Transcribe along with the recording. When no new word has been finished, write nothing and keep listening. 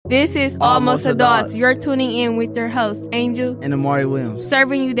This is Almost Adults. You're tuning in with your hosts, Angel and Amari Williams.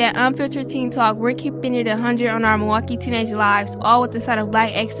 Serving you that unfiltered teen talk. We're keeping it 100 on our Milwaukee teenage lives, all with the side of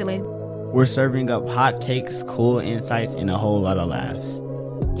black excellence. We're serving up hot takes, cool insights, and a whole lot of laughs.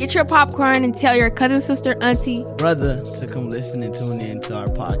 Get your popcorn and tell your cousin, sister, auntie, brother to come listen and tune in to our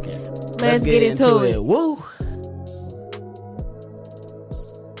podcast. Let's get into it. Woo!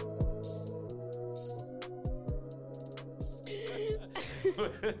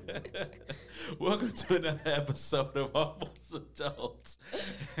 Welcome to another episode of Almost Adults.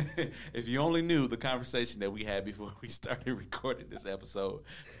 If you only knew the conversation that we had before we started recording this episode,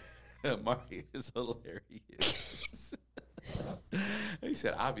 Marty is hilarious. He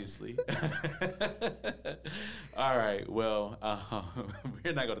said, obviously. All right, well,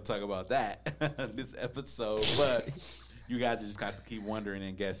 we're not going to talk about that this episode, but you guys just got to keep wondering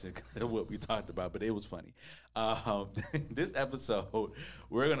and guessing what we talked about, but it was funny. This episode,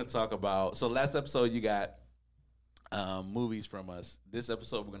 we're going to talk about, so last episode you got movies from us. This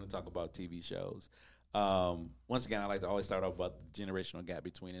episode, we're going to talk about TV shows. Once again, I like to always start off about the generational gap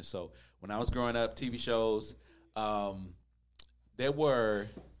between us. So when I was growing up, TV shows, so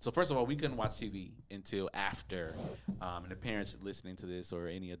first of all, we couldn't watch TV until after, and the parents listening to this or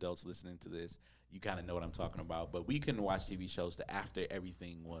any adults listening to this, you kind of know what I'm talking about. But we couldn't watch TV shows till after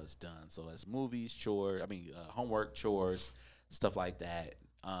everything was done. So that's movies, homework, chores, stuff like that.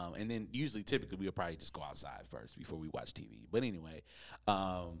 And then typically, we would probably just go outside first before we watch TV. But anyway,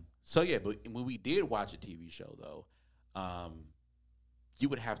 but when we did watch a TV show, though, you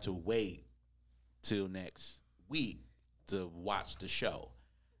would have to wait till next week to watch the show.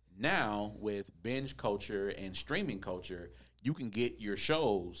 Now, with binge culture and streaming culture, you can get your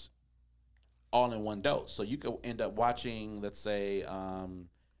shows all in one dose. So you could end up watching, let's say,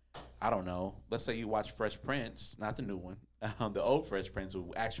 let's say you watch Fresh Prince, not the new one, the old Fresh Prince with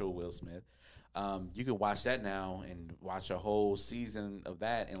actual Will Smith. You can watch that now and watch a whole season of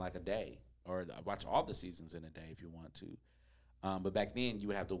that in like a day, or watch all the seasons in a day if you want to. But back then, you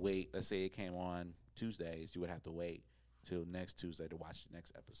would have to wait. Let's say it came on Tuesdays, you would have to wait till next Tuesday to watch the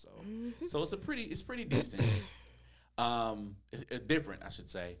next episode. Mm-hmm. So it's pretty decent. Different, I should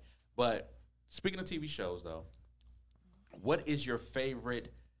say. But speaking of TV shows, though, what is your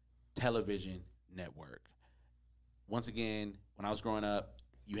favorite television network? Once again, when I was growing up,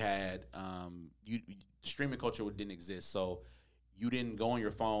 you had streaming culture didn't exist, so you didn't go on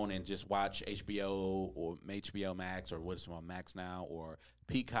your phone and just watch HBO or HBO Max or what's on Max now, or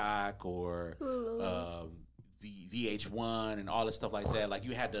Peacock or VH1 and all this stuff like that. Like,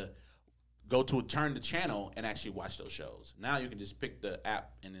 you had to turn the channel and actually watch those shows. Now you can just pick the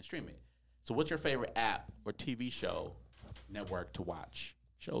app and then stream it. So what's your favorite app or TV show network to watch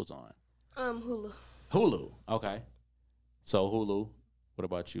shows on? Hulu. Hulu, okay. So Hulu. What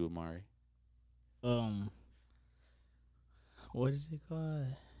about you, Amari? What is it called?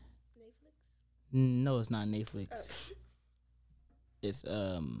 Netflix? No, it's not Netflix. Oh. It's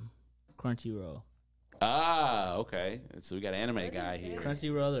Crunchyroll. Ah, okay. So we got an anime guy here.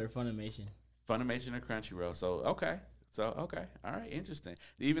 Crunchyroll or Funimation? Funimation or Crunchyroll. So okay. All right, interesting.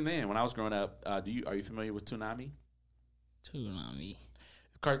 Even then, when I was growing up, are you familiar with Toonami? Toonami.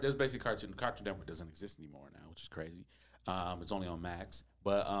 There's basically Cartoon Network doesn't exist anymore now, which is crazy. It's only on Max.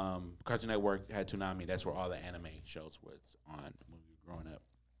 But Cartoon Network had Toonami. That's where all the anime shows was on when we were growing up.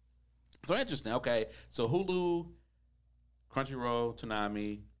 So interesting. Okay, so Hulu, Crunchyroll,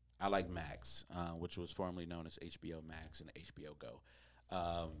 Toonami. I like Max, which was formerly known as HBO Max and HBO Go,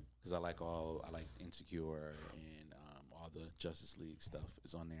 because I like Insecure and all the Justice League stuff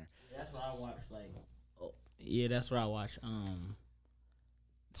is on there. That's where I watch that's where I watch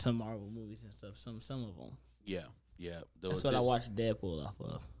some Marvel movies and stuff. Some of them. Yeah. That's what I watched Deadpool off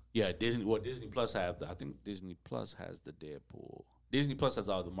of. Yeah, Disney Plus I think Disney Plus has the Deadpool. Disney Plus has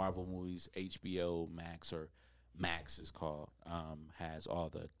all the Marvel movies. HBO Max, or Max is called, has all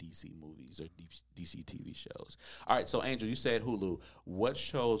the DC movies or DC TV shows. All right, so Angel, you said Hulu. What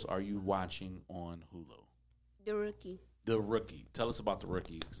shows are you watching on Hulu? The Rookie. The Rookie. Tell us about The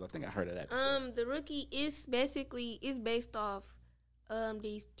Rookie, because I think I heard of that before. The Rookie is based off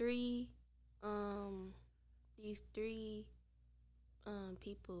these three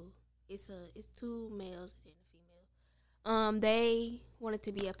people. It's two males and a female. They wanted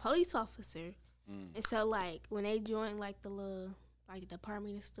to be a police officer. And so, like, when they joined, like, the little, like, the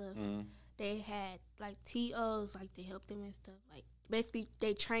department and stuff, they had, like, TOs, like, to help them and stuff. Like, basically,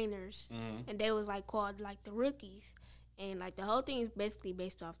 they trainers. And they was, like, called, like, the Rookies. And, like, the whole thing is basically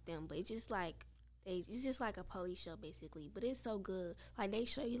based off them. But it's just, like, a police show, basically. But it's so good. Like, they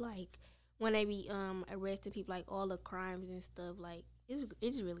show you, like, when they be arresting people, like, all the crimes and stuff. Like,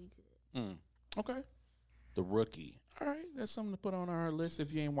 It's really good. Okay. The Rookie. All right, that's something to put on our list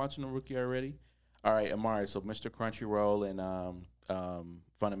if you ain't watching The Rookie already. All right, Amari. So Mr. Crunchyroll and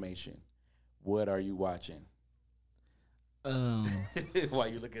Funimation. What are you watching? Why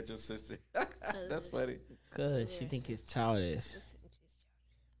you look at your sister? That's funny. Cause she think it's childish.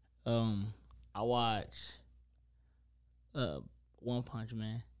 I watch One Punch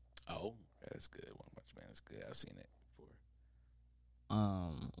Man. Oh, that's good. One Punch Man is good. I've seen it before.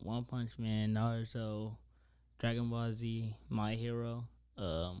 One Punch Man, Naruto, Dragon Ball Z, My Hero,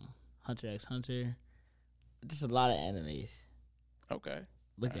 Hunter x Hunter. Just a lot of animes. Okay.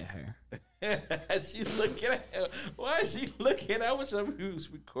 Look at her. She's looking at him. Why is she looking? I wish I was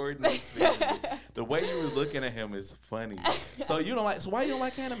recording this video. The way you were looking at him is funny. So you don't like? So why you don't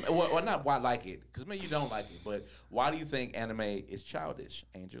like anime? Well, not why I like it, because maybe you don't like it. But why do you think anime is childish,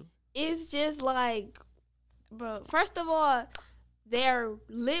 Angel? It's just like, bro. First of all, their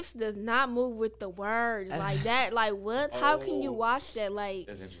lips does not move with the words like that. Like what? How can you watch that? Like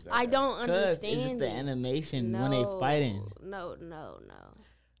That's interesting. I don't It's understand just the it. animation when they fighting. No.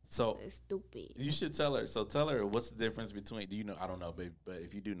 So It's stupid. you should tell her. So tell her what's the difference between. Do you know? I don't know, babe. But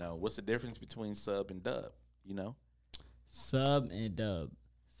if you do know, what's the difference between sub and dub? You know. Sub and dub.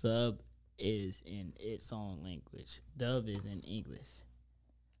 Sub is in its own language. Dub is in English.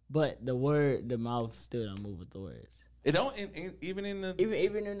 But the mouth still don't move with the words. It don't even in the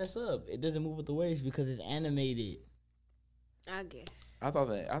Even in the sub, it doesn't move with the words because it's animated. I guess. I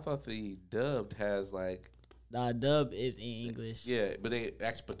thought the dubbed has like Dub is in English. yeah, but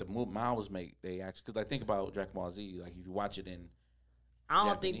the mouths make they actually because like think about Dragon Ball Z, like if you watch it in I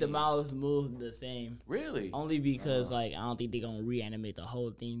don't think the Japanese. mouths move the same. really Only because like I don't think they're gonna reanimate the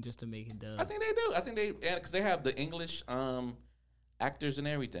whole thing just to make it dub. I think they do. I think they because they have the English actors and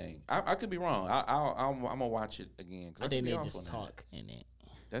everything. I could be wrong. I'm gonna watch it again because I think they just talk in it.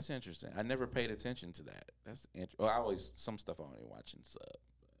 That's interesting. I never paid attention to that. That's interesting. Well, I always some stuff I only watch in sub,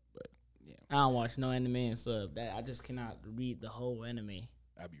 but yeah, I don't watch no anime and sub. That I just cannot read the whole anime.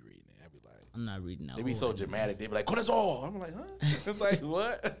 I be reading it. I be like. I'm not reading that. They be so dramatic. They be like, "What is all?" I'm like, "Huh?" Like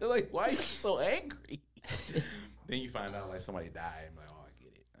what? Like why are you so angry? Then you find out like somebody died. I'm like, "Oh, I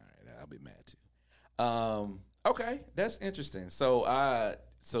get it. All right, I'll be mad too." Okay, that's interesting. So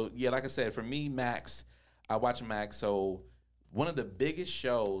yeah, like I said, for me, Max, I watch Max. So one of the biggest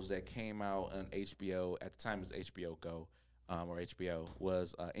shows that came out on HBO at the time was HBO Go, or HBO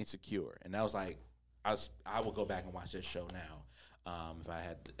was Insecure, and that was like, I would go back and watch this show now.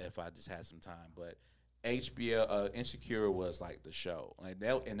 If I just had some time, but HBO Insecure was like the show, like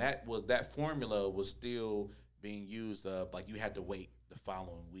that, and that formula was still being used. Like you had to wait the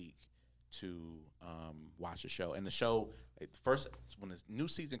following week to watch the show, and the show first when the new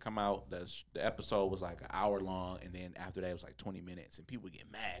season come out, the episode was like an hour long, and then after that it was like 20 minutes, and people would get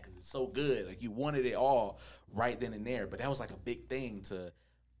mad because it's so good, like you wanted it all right then and there. But that was like a big thing to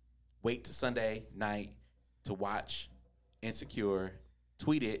wait to Sunday night to watch Insecure,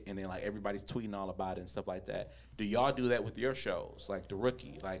 tweet it, and then like everybody's tweeting all about it and stuff like that. Do y'all do that with your shows, like The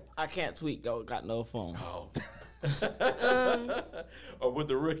Rookie? Like I can't tweet. Got no phone. oh. Or with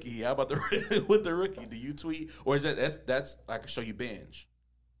The Rookie, how about with The Rookie? Do you tweet, or is that's like a show you binge?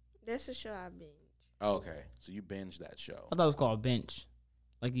 That's a show I binge. Oh, okay, so you binge that show. I thought it was called bench.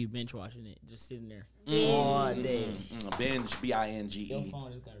 Like you bench watching it, just sitting there Binge. all day. Binge, binge, Your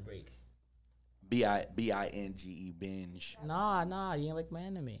phone is gonna break. binge, binge. Nah, you ain't like my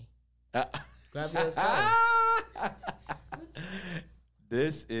anime. Uh, Grab yourself.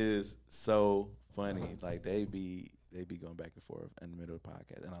 This is so funny. Like they be going back and forth in the middle of the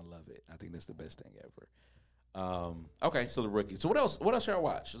podcast, and I love it. I think that's the best thing ever. Okay, so The Rookie. So what else should I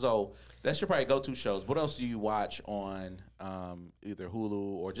watch? So that's your probably go-to shows. What else do you watch on either Hulu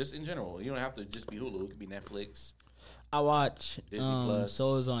or just in general? You don't have to just be Hulu. It could be Netflix. I watch Disney Plus.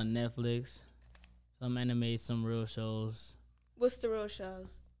 shows on Netflix. Some anime, some real shows. What's the real shows?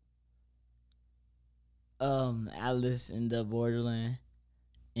 Alice in the Borderland,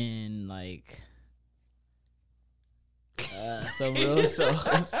 and like some real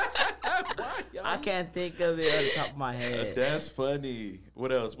shows. I can't think of it on the top of my head. That's funny.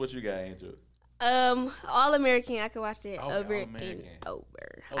 What else? What you got, Angel? All American. I could watch that Oh, over All and American.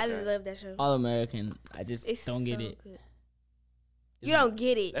 over. I Okay. love that show. All American. I just It's don't get so it. good. You don't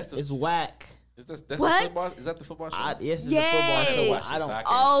get it. It's whack. That's What? The football, is that the football show? Yes, it's Yes. a football show. I don't. Soccer.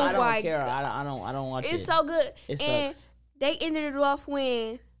 Oh I don't my care. God. I don't watch it. It's so good. It And sucks. they ended it off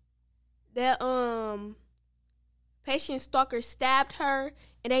when that patient stalker stabbed her,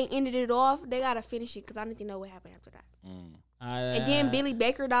 and they ended it off. They gotta finish it because I need to know what happened after that. And then Billy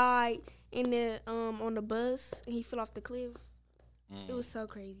Baker died in the on the bus, and he fell off the cliff. It was so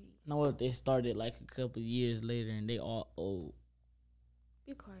crazy. Know what? They started like a couple years later, and they all old.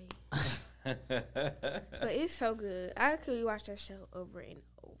 Be quiet. But it's so good. I could rewatch that show over and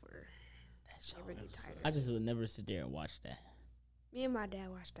over. That show. Never get tired. I just would never sit there and watch that. Me and my dad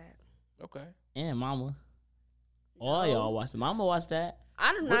watched that. Okay. And Mama. All No. y'all watched it. Mama watched that.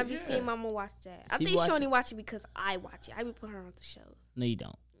 I do Well, not be yeah. seeing Mama watch that. I She think watch she it. only watch it because I watch it. I be putting her on the shows. No, you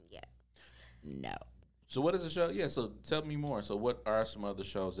don't. Yeah. No. So what is the show? Yeah. So tell me more. So what are some other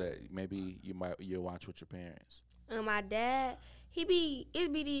shows that maybe you'll watch with your parents? And my dad, it be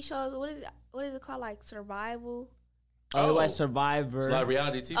these shows. What is it called? Like Survival. Oh, he Oh. watched Survivor. It's like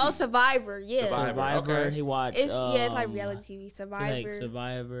reality TV. Oh, Survivor. Yeah. Survivor. Okay. He watched. It's like reality TV. Like Survivor.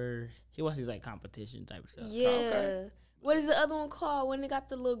 Survivor. He watched these like competition type stuff. Yeah. Okay. What is the other one called when they got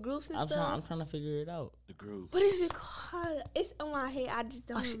the little groups and I'm stuff? trying to figure it out. The group. What is it called? It's on my head. I just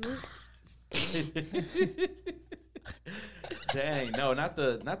don't remember. Dang, no, not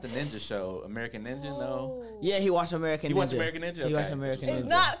the Ninja show, American Ninja. No, Yeah, he watched American Ninja. He watched American Ninja? He Okay. watched American It's Ninja. It's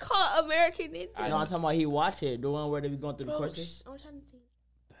not called American Ninja. I No, I'm talking about he watched it. The one where they be going through the Bro, courses. I'm trying to think.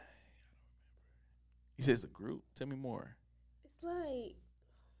 he says a group. Tell me more. It's like,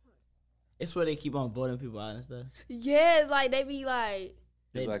 It's where they keep on voting people out and stuff. yeah, like they be like,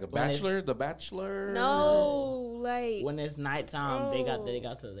 It's They- like a when they- Bachelor, The Bachelor. no, like, When it's nighttime, they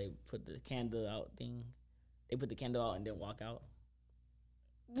Oh. put the candle out thing. They put the candle out and then walk out.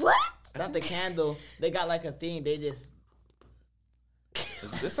 what? Not the candle. They got like a thing. They just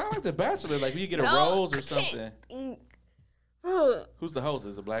It sounds like The Bachelor. Like you get a No, rose I or something. can't. Bro, Who's the host?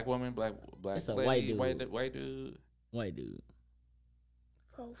 Is it a black woman? Black It's a lady? white dude. White dude. white dude.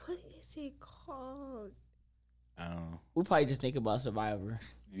 bro, what is it called? I don't know. We probably just think about Survivor.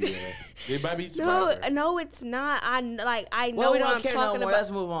 Yeah, it might be No, Survivor. no, it's not. I know Well, we what don't I'm care no talking more. about.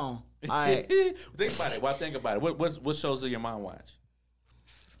 Let's move on. All right. Think about it. Well, think about it. What shows do your mom watch?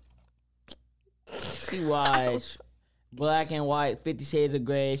 She watched Black and White, 50 Shades of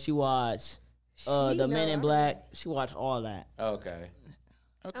Grey. She watched She The Men know. in Black. She watched all that. Okay.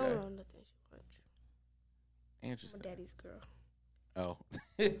 I Okay. don't know nothing. She watch. I'm a Interesting. daddy's girl. Oh,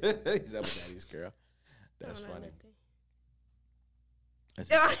 he's up with daddy's girl. I That's don't know funny. nothing.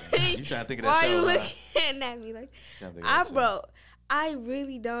 That's interesting. You trying to think of that Why show? you huh? looking at me like? Trying to think of that show. Bro, I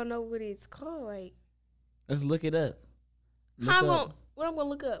really don't know what it's called. Like, Let's look it up. how I'm Look gonna, up what I'm gonna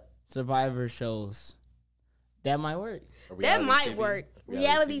look up? Survivor shows. That might work. Or That reality might TV work.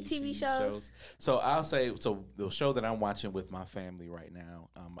 Reality TV shows. So I'll say, so the show that I'm watching with my family right now,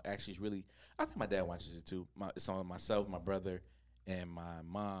 actually is really, I think my dad watches it too. It's on myself, my brother, and my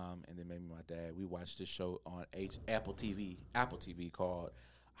mom, and then maybe my dad. We watched this show on Apple TV called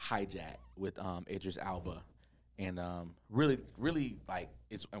Hijack with Idris Elba, and really, really like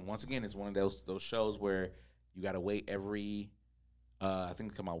it's. And once again, it's one of those shows where you got to wait every. I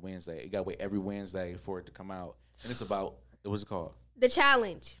think it come out Wednesday. You got to wait every Wednesday for it to come out, and it's about what's it called? The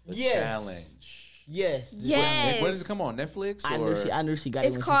Challenge. The Yes. Challenge. Yes. Yes. Where does it come on? Netflix I or? knew she got it.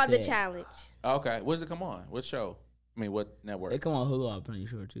 It's when called she The said. Challenge. Okay, where does it come on? What show? I mean, what network? It come on Hulu. I'm pretty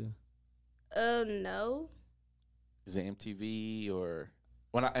sure too. No. Is it MTV or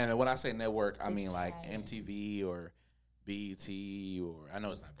when I say network, I The mean like Challenge. MTV or BET or I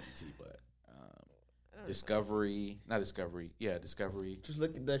know it's not BET, but Discovery, not Discovery. Yeah, Discovery. Just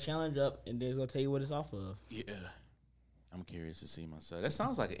look at the challenge up, and then it's gonna tell you what it's off of. Yeah, I'm curious to see myself. That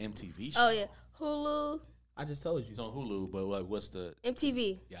sounds like an MTV show. Oh yeah, Hulu, I just told you. It's on Hulu, but like, what's the?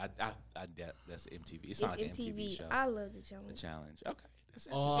 MTV. Yeah, that's MTV. It's It's not like an MTV. MTV show. I love The The Challenge. challenge. Okay, that's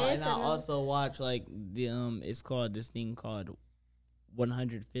Oh, interesting. Yes, and I I know. also watch like the it's called this thing called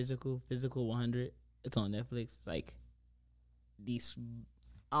 100 Physical 100. It's on Netflix. It's like these,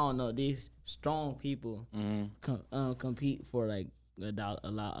 I don't know, these strong people compete for like a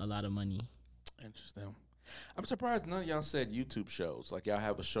lot of money. Interesting. I'm surprised none of y'all said YouTube shows. Like y'all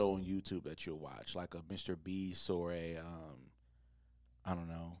have a show on YouTube that you'll watch, like a Mr. Beast or a I don't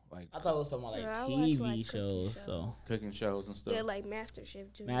know, like I thought it was something like Yeah, I TV watch, like, cooking shows. shows. So cooking shows and stuff. Yeah, like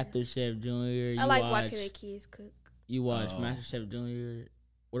MasterChef Junior. Master Chef Junior. I like watching the kids cook. You watch Oh. Master Chef Junior.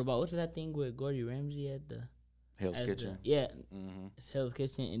 What about what's that thing with Gordon Ramsay at the Hell's at Kitchen. yeah, Mm-hmm. it's Hell's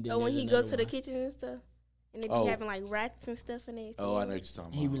Kitchen. And then Oh, when there's he goes another to the one. kitchen and stuff, and they be Oh. having like rats and stuff in it. Oh, I know what you're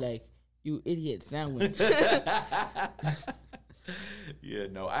talking He be about. like, "You idiot sandwich." Yeah,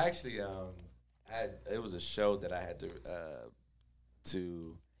 no, I actually it was a show that I had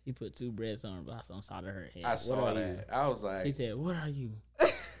to He put two breads on the side of her head. I What saw are that. you? I was like, He said, "What are you?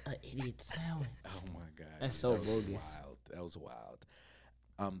 An idiot sandwich." oh my god, That's so that was bogus. Wild. That was wild.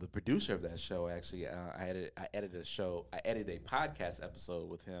 The producer of that show actually, I edited a podcast episode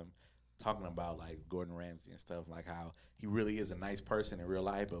with him talking about like Gordon Ramsay and stuff, like how he really is a nice person in real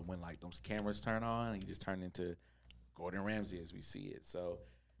life, but when like those cameras turn on, he just turned into Gordon Ramsay as we see it. So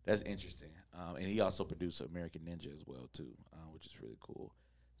that's interesting. And he also produced American Ninja as well too, which is really cool.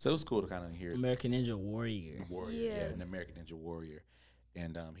 So it was cool to kind of hear American Ninja Warrior. Yeah, an American Ninja Warrior.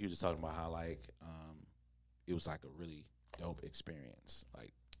 And he was just talking about how like it was like a really dope experience,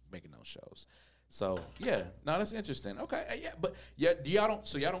 like making those shows. So yeah, no, that's interesting. Okay, yeah, but yeah, y'all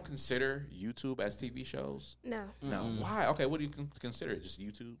don't consider YouTube as TV shows? No. No. Why? Okay, what do you consider it? Just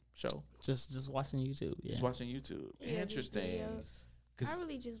YouTube show? Just watching YouTube. Yeah. Just watching YouTube. Yeah, Interesting. I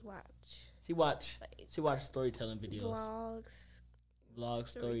really just watch. She watch storytelling videos, Vlogs,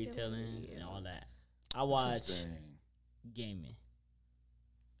 storytelling, and all that. I watch gaming.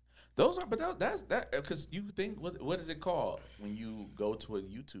 Those are, but that's because you think what is it called when you go to a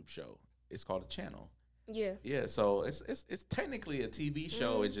YouTube show? It's called a channel. Yeah. Yeah. So it's technically a TV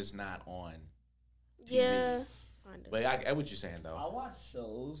show. It's just not on TV. Yeah. But I get what you're saying though. I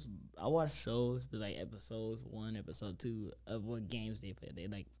watch shows, but like episodes 1, episode 2 of what games they play. They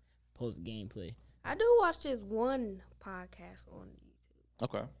like post gameplay. I do watch this one podcast on YouTube.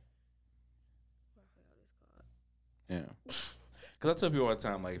 Okay. Yeah. Because I tell people all the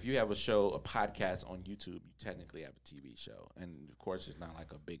time, like, if you have a podcast on YouTube, you technically have a TV show. And, of course, it's not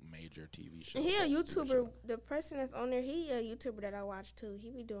like a big major TV show. And he a YouTuber. The person that's on there, he a YouTuber that I watch, too.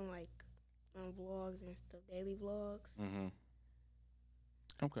 He be doing, like, vlogs and stuff, daily vlogs. Mm-hmm.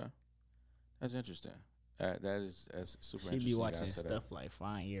 Okay. That's interesting. That's super interesting. She be watching stuff like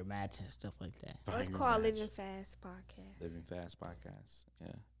Find Your Match and stuff like that. It's called Living Fast Podcast. Living Fast Podcast,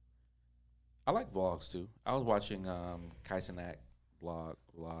 yeah. I like vlogs, too. I was watching Kai Cenat vlog.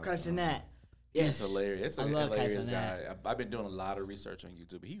 Kai Cenat. Yes. He's hilarious. I love hilarious guy. I've been doing a lot of research on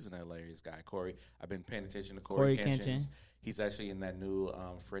YouTube. He's an hilarious guy. Corey, I've been paying attention to Corey Kenshin. He's actually in that new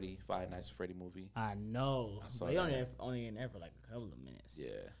Five Nights at Freddy movie. I know. But he only in there for like a couple of minutes.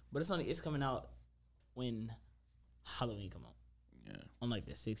 Yeah. But it's coming out when Halloween come out. Yeah. On like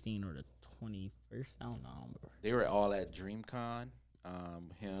the 16th or the 21st. I don't know. They were all at DreamCon.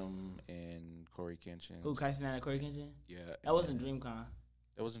 Him and Corey Kenshin. Who, Kai Cenat and Corey Kenshin? Yeah. That wasn't DreamCon.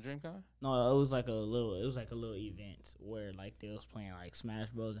 It wasn't DreamCon? No, it was like a little event where like they was playing like Smash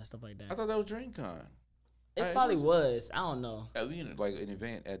Bros and stuff like that. I thought that was DreamCon. It probably was. I don't know. Like an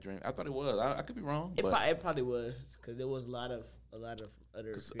event at Dream. I thought it was. I could be wrong. It probably was because there was a lot of other.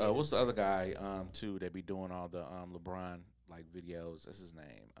 What's the other guy too that be doing all the LeBron like videos? That's his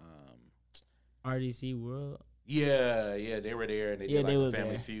name. RDC World. Yeah, they were there and they did like a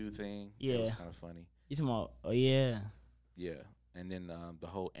Family Feud thing. Yeah, it was kind of funny. You talking about? Oh yeah. Yeah, and then the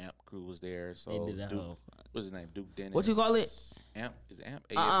whole AMP crew was there. So they did that Duke, what's his name? Duke Dennis. What you call it? AMP is it AMP?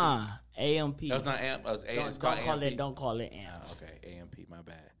 AMP. That's not AMP. It's called AMP. Don't call it AMP. Okay, AMP. My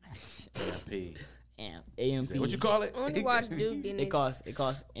bad. AMP. AMP. What you call it? Only watch Duke Dennis. It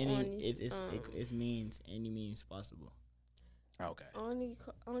costs any. It means any means possible. Okay. Only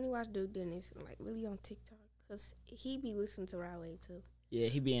watch Duke Dennis like really on TikTok because he be listening to Ride Wave too. Yeah,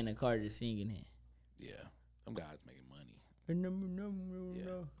 he be in the car just singing it. Yeah, them guys making money.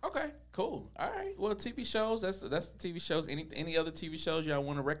 Yeah. Okay, cool. All right. Well, TV shows. That's the TV shows. Any other TV shows y'all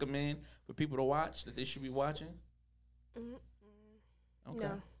want to recommend for people to watch that they should be watching? Okay.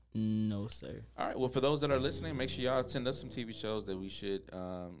 No, sir. All right. Well, for those that are listening, make sure y'all send us some TV shows that we should,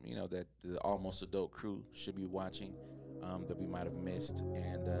 that the Almost Adult crew should be watching, that we might have missed.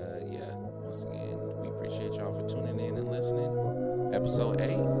 And once again, we appreciate y'all for tuning in and listening. Episode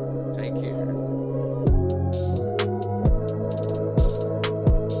 8. Take care.